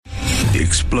The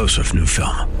explosive new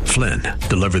film, Flynn,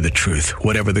 deliver the truth,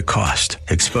 whatever the cost,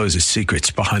 exposes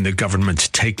secrets behind the government's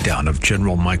takedown of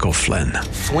General Michael Flynn.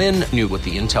 Flynn knew what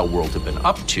the intel world had been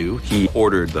up to. He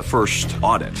ordered the first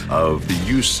audit of the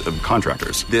use of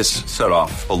contractors. This set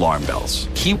off alarm bells.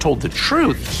 He told the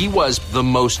truth. He was the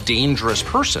most dangerous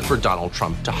person for Donald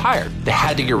Trump to hire. They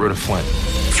had to get rid of Flynn.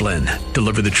 Flynn,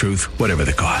 deliver the truth, whatever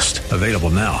the cost. Available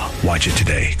now. Watch it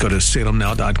today. Go to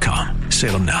salemnow.com.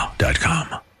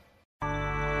 salemnow.com.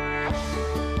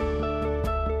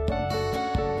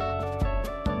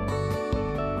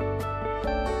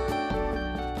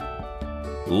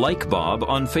 Like Bob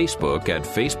on Facebook at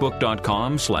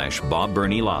facebook.com/Bob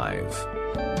Burney Live.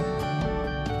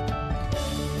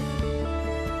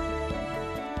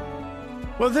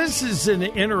 Well, this is an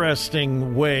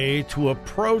interesting way to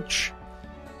approach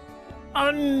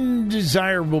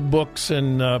undesirable books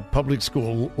in public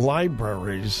school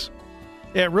libraries.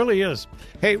 Yeah, it really is.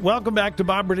 Hey, welcome back to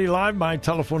Bob Burney Live. My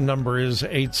telephone number is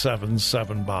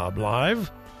 877-BOB-LIVE.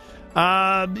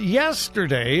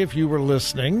 Yesterday, if you were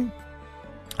listening,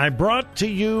 I brought to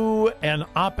you an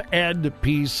op-ed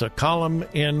piece, a column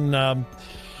in,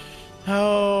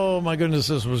 oh my goodness,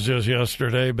 this was just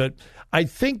yesterday, but I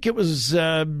think it was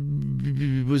the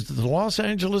Los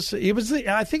Angeles,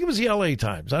 I think it was the LA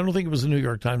Times. I don't think it was the New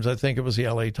York Times. I think it was the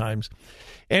LA Times.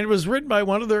 And it was written by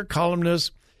one of their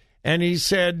columnists, and he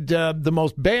said the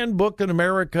most banned book in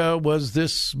America was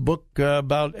this book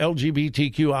about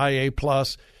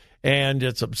LGBTQIA+, and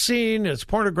it's obscene, it's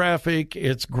pornographic,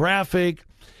 it's graphic.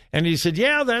 And he said,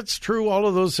 yeah, that's true. All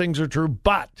of those things are true,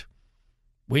 but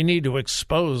we need to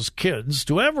expose kids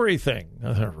to everything.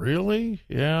 I thought, really?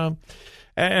 Yeah.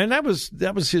 And that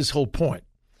was his whole point.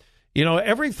 You know,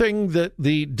 everything that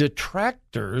the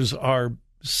detractors are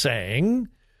saying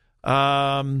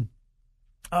about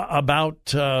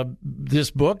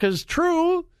this book is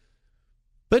true,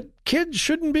 but kids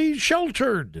shouldn't be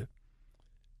sheltered.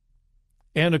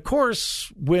 And, of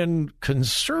course, when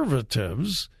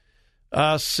conservatives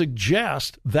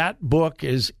suggest that book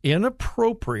is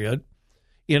inappropriate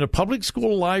in a public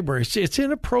school library, it's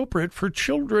inappropriate for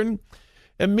children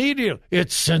immediately.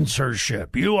 It's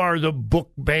censorship. You are the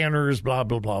book banners, blah,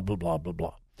 blah, blah, blah, blah, blah,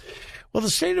 blah. Well, the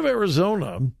state of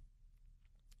Arizona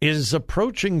is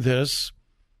approaching this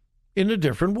in a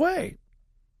different way.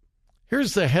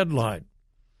 Here's the headline.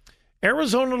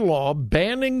 Arizona law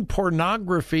banning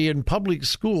pornography in public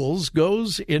schools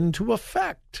goes into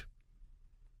effect.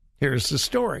 Here's the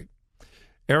story.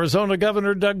 Arizona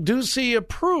Governor Doug Ducey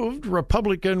approved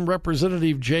Republican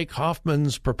Representative Jake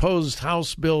Hoffman's proposed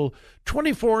House Bill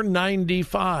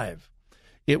 2495.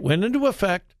 It went into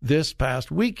effect this past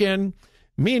weekend,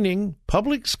 meaning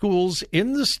public schools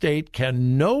in the state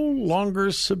can no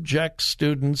longer subject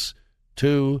students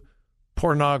to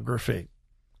pornography.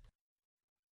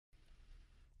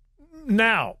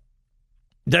 Now,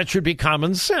 that should be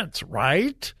common sense,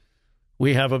 right?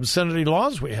 We have obscenity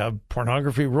laws. We have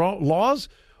pornography laws.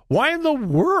 Why in the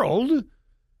world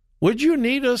would you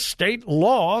need a state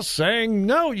law saying,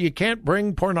 no, you can't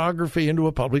bring pornography into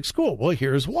a public school? Well,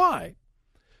 here's why.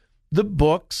 The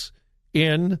books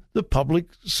in the public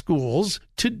schools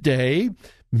today,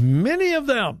 many of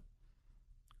them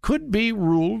could be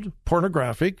ruled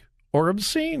pornographic or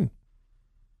obscene.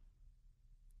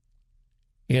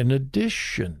 In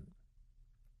addition,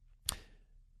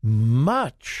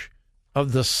 much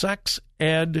of the sex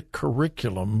ed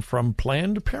curriculum from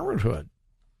Planned Parenthood.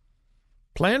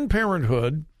 Planned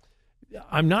Parenthood,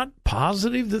 I'm not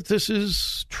positive that this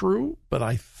is true, but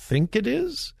I think it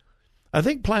is. I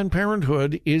think Planned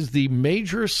Parenthood is the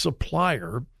major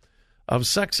supplier of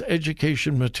sex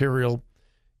education material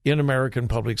in American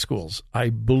public schools. I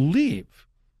believe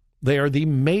they are the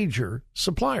major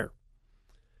supplier.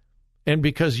 And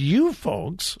because you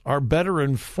folks are better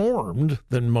informed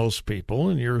than most people,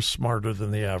 and you're smarter than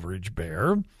the average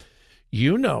bear,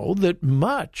 you know that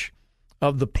much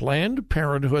of the Planned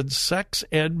Parenthood sex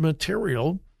ed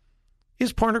material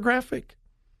is pornographic.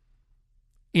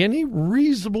 Any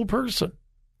reasonable person,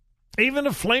 even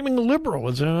a flaming liberal,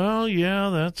 would say, oh,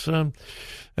 yeah,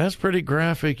 that's pretty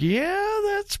graphic. Yeah,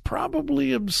 that's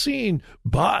probably obscene,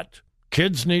 but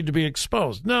kids need to be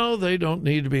exposed. No, they don't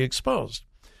need to be exposed.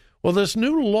 Well, this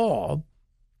new law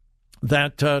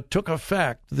that took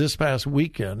effect this past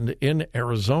weekend in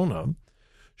Arizona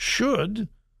should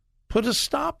put a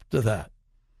stop to that.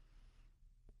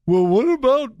 Well, what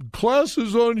about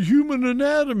classes on human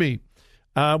anatomy?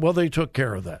 Well, they took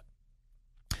care of that.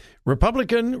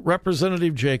 Republican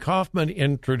Representative Jake Hoffman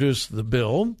introduced the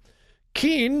bill,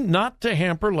 keen not to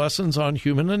hamper lessons on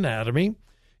human anatomy.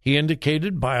 He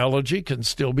indicated biology can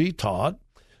still be taught,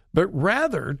 but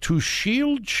rather to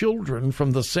shield children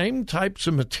from the same types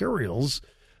of materials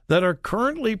that are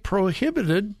currently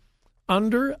prohibited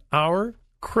under our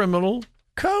criminal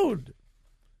code.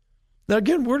 Now,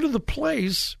 again, we're to the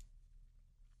place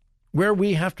where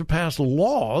we have to pass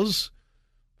laws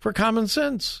for common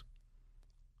sense.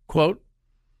 Quote,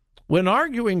 when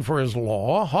arguing for his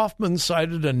law, Hoffman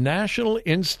cited a National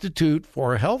Institute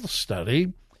for Health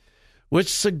study which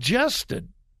suggested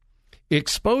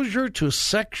exposure to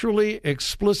sexually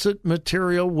explicit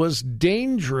material was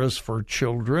dangerous for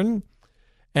children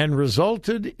and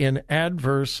resulted in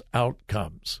adverse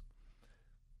outcomes.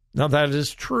 Now, that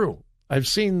is true. I've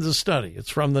seen the study. It's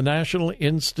from the National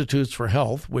Institutes for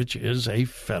Health, which is a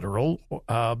federal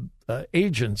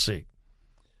agency.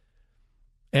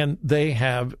 And they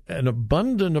have an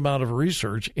abundant amount of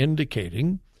research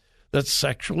indicating that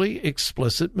sexually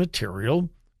explicit material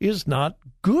is not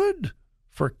good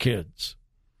for kids.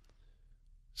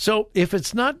 So if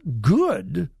it's not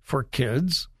good for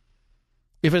kids,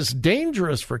 if it's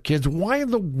dangerous for kids, why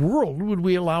in the world would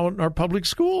we allow it in our public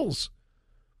schools?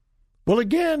 Well,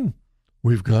 again,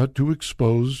 we've got to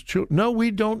expose children. No,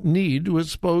 we don't need to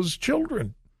expose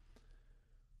children.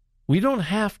 We don't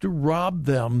have to rob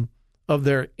them of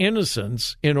their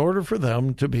innocence in order for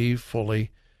them to be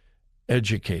fully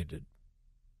educated.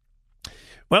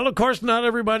 Well, of course, not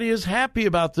everybody is happy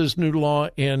about this new law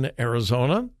in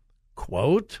Arizona.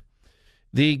 Quote,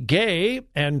 the gay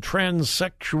and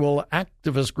transsexual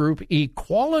activist group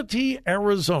Equality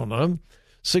Arizona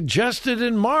suggested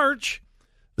in March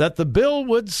that the bill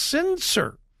would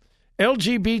censor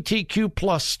LGBTQ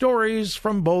plus stories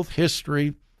from both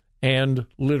history and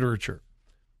literature.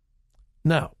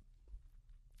 Now,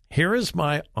 here is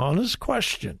my honest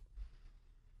question.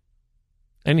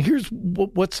 And here's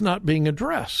what's not being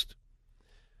addressed.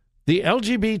 The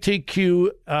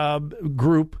LGBTQ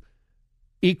group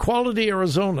Equality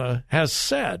Arizona has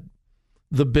said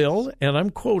the bill, and I'm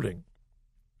quoting,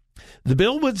 the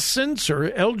bill would censor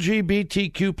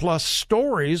LGBTQ plus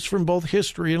stories from both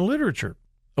history and literature.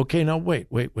 Okay, now wait.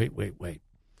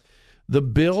 The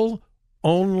bill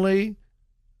only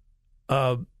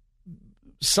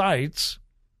cites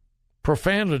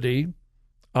profanity,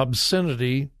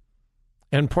 obscenity,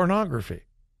 and pornography.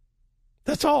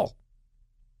 That's all.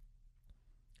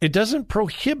 It doesn't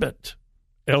prohibit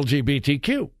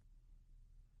LGBTQ.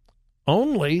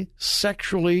 Only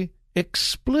sexually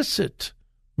explicit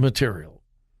material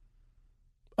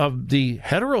of the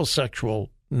heterosexual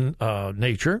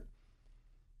nature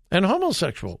and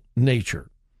homosexual nature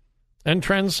and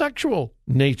transsexual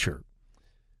nature.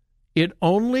 It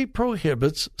only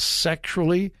prohibits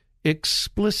sexually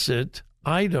explicit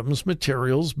items,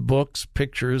 materials, books,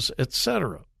 pictures,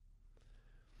 etc.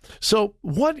 So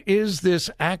what is this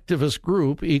activist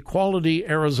group, Equality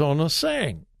Arizona,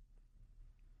 saying?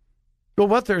 Well,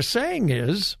 what they're saying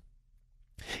is,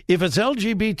 if it's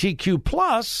LGBTQ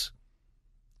plus,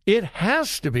 it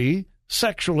has to be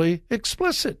sexually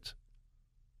explicit.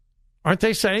 Aren't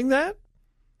they saying that?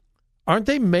 Aren't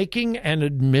they making an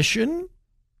admission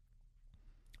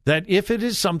that if it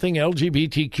is something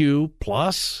LGBTQ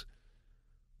plus,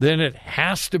 then it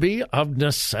has to be of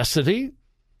necessity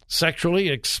sexually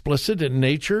explicit in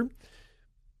nature?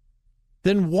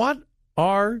 Then what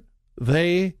are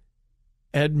they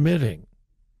admitting?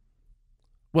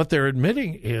 What they're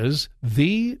admitting is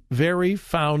the very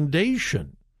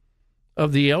foundation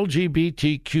of the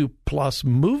LGBTQ plus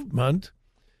movement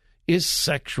is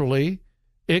sexually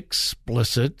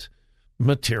explicit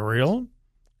material,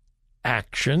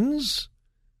 actions.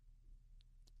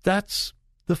 That's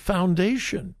the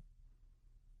foundation.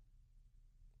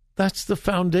 That's the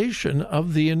foundation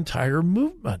of the entire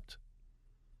movement.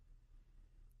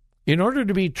 In order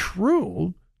to be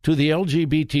true to the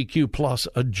LGBTQ plus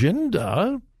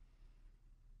agenda,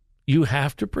 you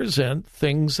have to present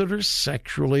things that are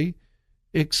sexually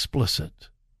explicit.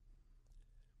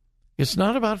 It's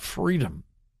not about freedom.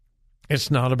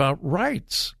 It's not about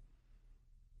rights.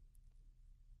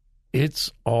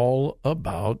 It's all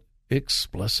about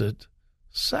explicit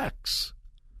sex.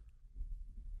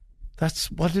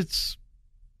 That's what it's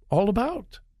all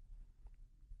about.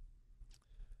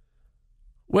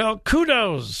 Well,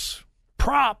 kudos,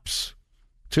 props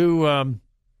to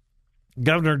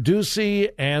Governor Ducey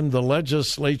and the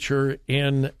legislature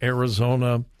in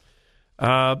Arizona.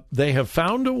 They have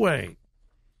found a way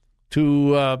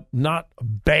to not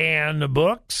ban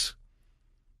books,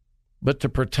 but to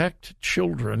protect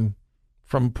children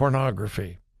from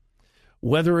pornography.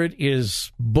 Whether it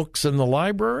is books in the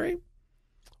library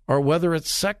or whether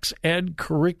it's sex ed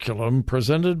curriculum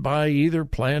presented by either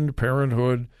Planned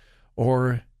Parenthood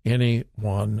or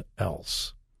anyone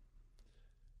else.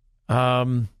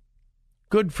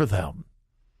 Good for them.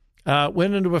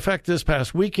 Went into effect this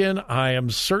past weekend. I am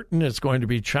certain it's going to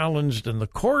be challenged in the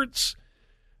courts.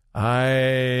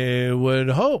 I would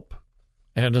hope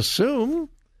and assume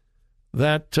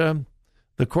that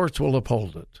the courts will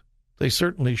uphold it. They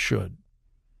certainly should.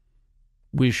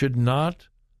 We should not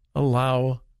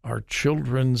allow our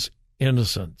children's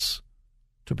innocence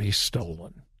to be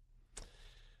stolen.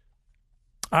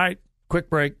 All right, quick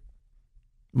break.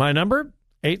 My number,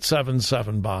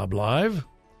 877-BOB-LIVE,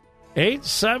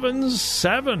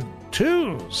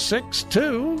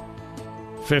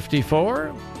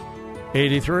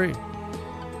 877-262-5483.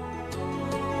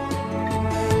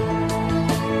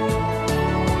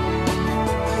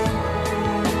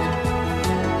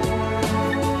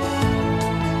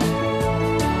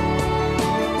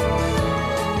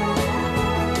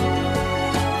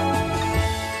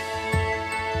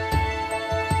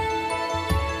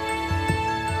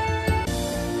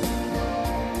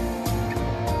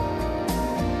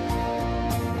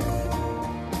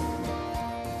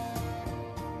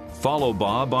 Follow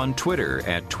Bob on Twitter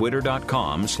at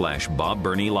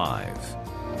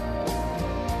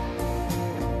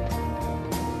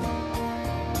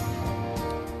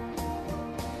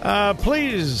twitter.com/BobBernieLive.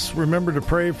 Please remember to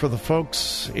pray for the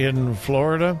folks in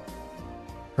Florida.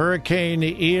 Hurricane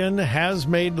Ian has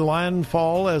made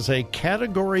landfall as a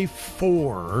Category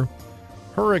 4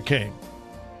 hurricane.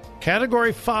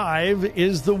 Category 5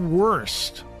 is the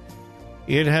worst.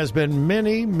 It has been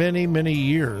many, many, many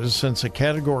years since a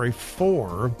Category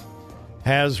 4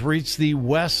 has reached the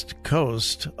west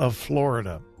coast of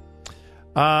Florida.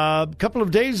 A couple of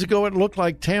days ago, it looked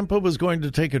like Tampa was going to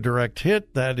take a direct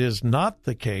hit. That is not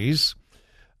the case.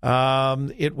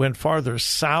 It went farther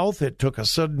south. It took a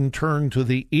sudden turn to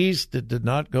the east. It did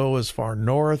not go as far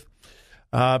north.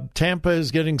 Tampa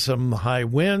is getting some high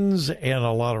winds and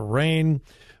a lot of rain,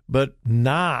 but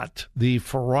not the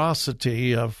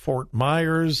ferocity of Fort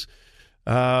Myers,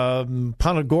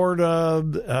 Punta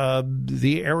Gorda,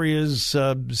 the areas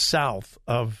south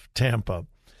of Tampa.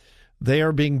 They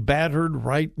are being battered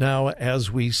right now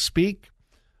as we speak.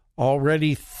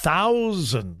 Already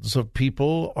thousands of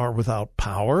people are without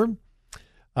power.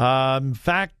 In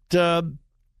fact, got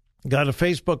a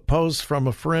Facebook post from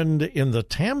a friend in the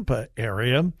Tampa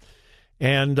area,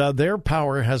 and their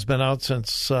power has been out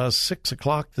since 6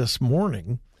 o'clock this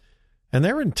morning, and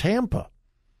they're in Tampa.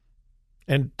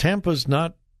 And Tampa's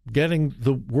not getting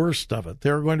the worst of it.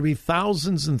 There are going to be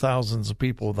thousands and thousands of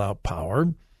people without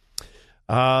power,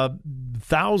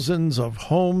 thousands of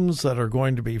homes that are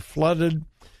going to be flooded,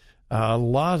 a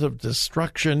lot of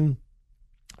destruction.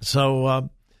 So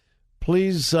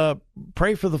please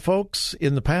pray for the folks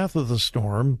in the path of the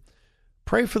storm.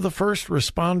 Pray for the first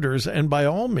responders, and by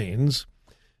all means,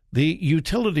 the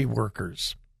utility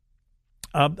workers.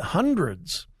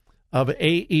 Hundreds of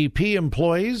AEP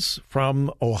employees from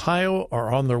Ohio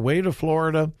are on their way to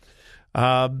Florida.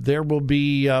 There will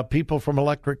be people from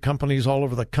electric companies all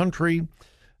over the country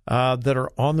that are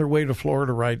on their way to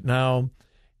Florida right now.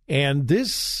 And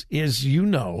this is,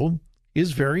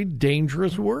 is very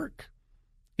dangerous work.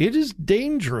 It is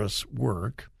dangerous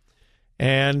work.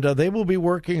 And they will be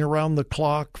working around the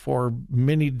clock for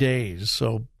many days.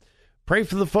 So pray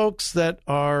for the folks that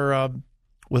are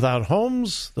without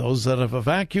homes, those that have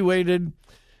evacuated,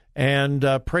 and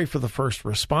pray for the first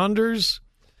responders.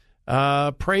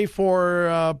 Pray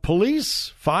for police,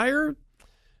 fire,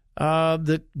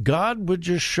 that God would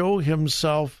just show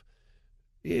himself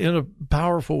in a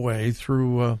powerful way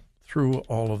through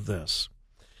all of this.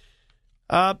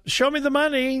 Show me the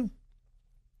money.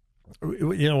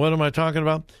 What am I talking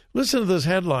about? Listen to this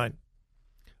headline.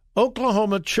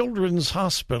 Oklahoma Children's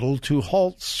Hospital to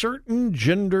halt certain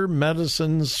gender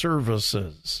medicine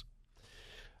services.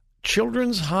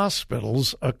 Children's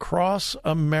hospitals across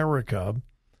America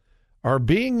are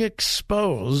being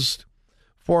exposed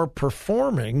for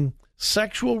performing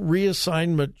sexual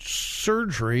reassignment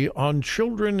surgery on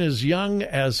children as young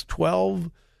as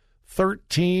 12,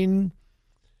 13,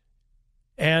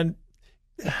 and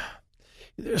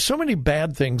there's so many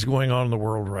bad things going on in the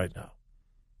world right now.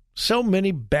 So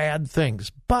many bad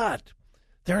things, but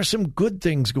there are some good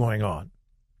things going on.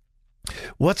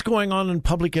 What's going on in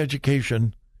public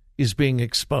education is being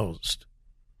exposed.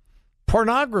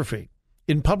 Pornography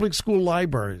in public school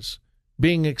libraries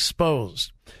being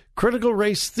exposed. Critical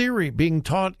race theory being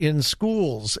taught in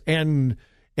schools and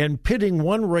pitting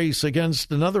one race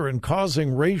against another and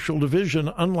causing racial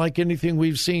division unlike anything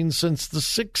we've seen since the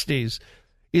 60s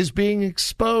is being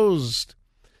exposed.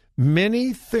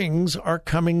 Many things are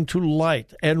coming to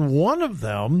light, and one of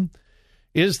them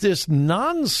is this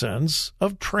nonsense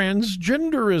of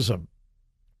transgenderism.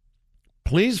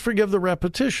 Please forgive the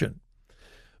repetition.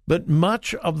 But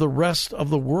much of the rest of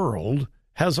the world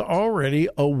has already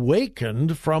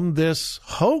awakened from this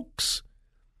hoax.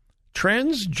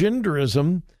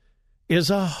 Transgenderism is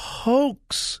a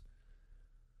hoax.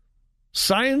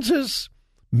 Scientists,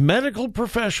 medical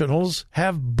professionals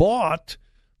have bought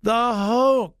the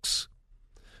hoax.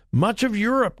 Much of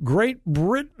Europe, Great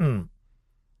Britain,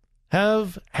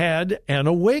 have had an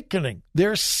awakening.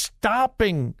 They're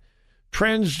stopping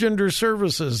transgender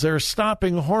services. They're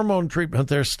stopping hormone treatment.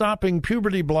 They're stopping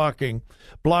puberty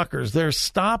blockers. They're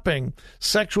stopping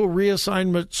sexual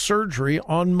reassignment surgery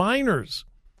on minors.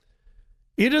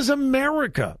 It is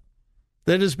America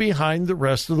that is behind the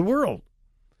rest of the world.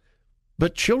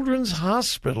 But children's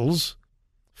hospitals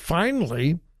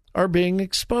finally are being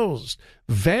exposed.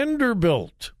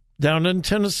 Vanderbilt down in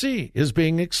Tennessee is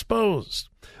being exposed.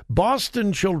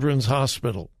 Boston Children's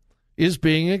Hospital is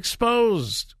being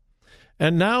exposed.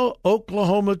 And now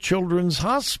Oklahoma Children's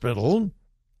Hospital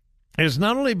is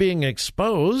not only being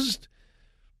exposed,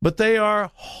 but they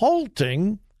are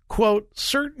halting, quote,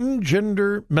 certain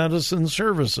gender medicine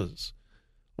services.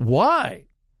 Why?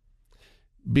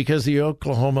 Because the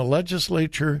Oklahoma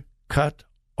legislature cut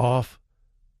off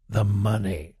the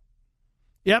money.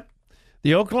 Yep.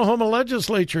 The Oklahoma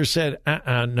legislature said,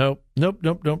 nope.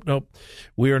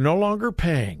 We are no longer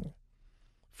paying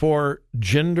for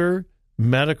gender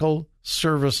medical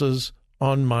services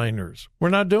on minors. We're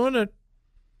not doing it.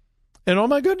 And oh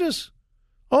my goodness,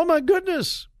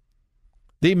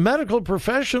 the medical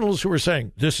professionals who are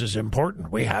saying, this is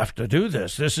important, we have to do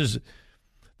this.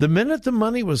 The minute the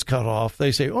money was cut off,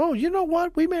 they say, oh, you know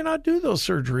what? We may not do those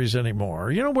surgeries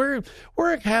anymore. You know,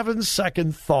 we're having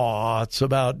second thoughts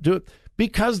about doing,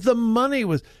 because the money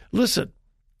was, listen,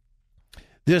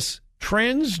 this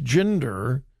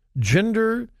transgender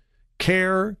gender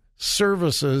care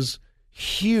services,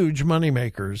 huge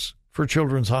moneymakers for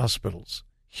children's hospitals.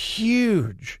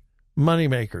 Huge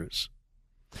moneymakers.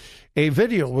 A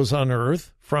video was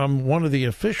unearthed from one of the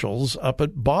officials up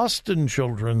at Boston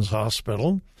Children's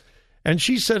Hospital, and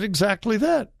she said exactly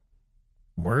that.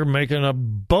 We're making a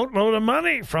boatload of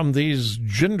money from these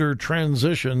gender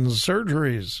transition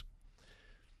surgeries.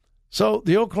 So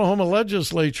the Oklahoma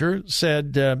legislature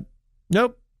said,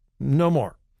 nope, no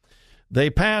more. They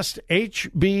passed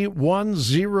HB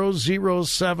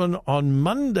 1007 on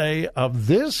Monday of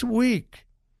this week.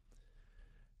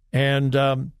 And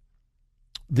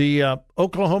the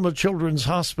Oklahoma Children's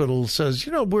Hospital says,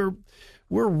 you know, we're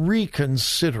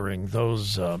reconsidering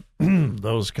those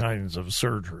those kinds of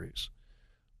surgeries.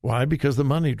 Why? Because the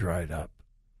money dried up.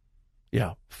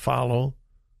 Yeah, follow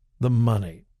the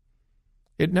money.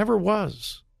 It never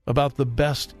was about the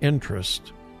best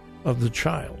interest of the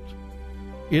child.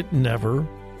 It never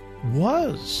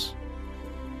was.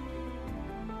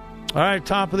 All right,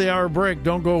 top of the hour break.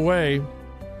 Don't go away.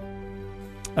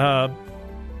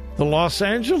 The Los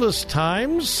Angeles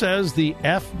Times says the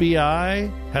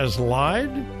FBI has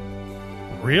lied?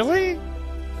 Really?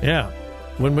 Yeah,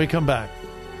 when we come back.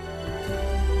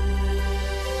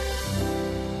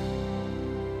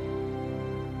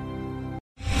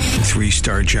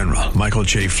 Three-star General Michael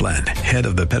J. Flynn, head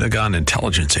of the Pentagon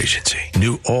Intelligence Agency,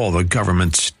 knew all the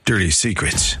government's dirty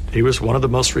secrets. He was one of the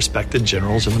most respected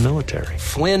generals in the military.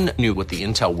 Flynn knew what the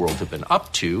intel world had been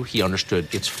up to. He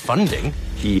understood its funding.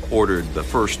 He ordered the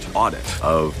first audit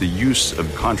of the use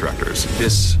of contractors.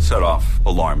 This set off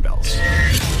alarm bells.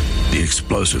 The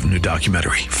explosive new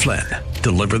documentary, Flynn,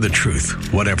 Deliver the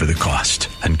Truth, Whatever the Cost,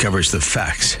 uncovers the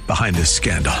facts behind this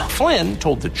scandal. Flynn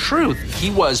told the truth.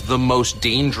 He was the most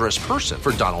dangerous person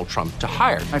for Donald Trump to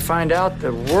hire. I find out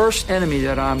the worst enemy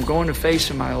that I'm going to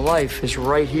face in my life is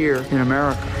right here in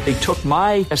America. They took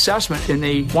my assessment and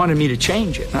they wanted me to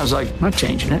change it. And I was like, I'm not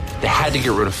changing it. They had to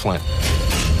get rid of Flynn.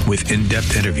 With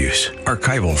in-depth interviews,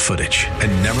 archival footage,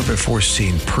 and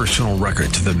never-before-seen personal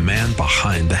records of the man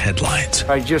behind the headlines.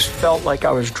 I just felt like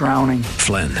I was drowning.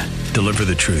 Flynn, Deliver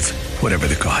the Truth, Whatever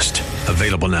the Cost.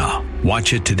 Available now.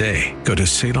 Watch it today. Go to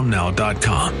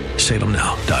salemnow.com.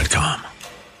 salemnow.com.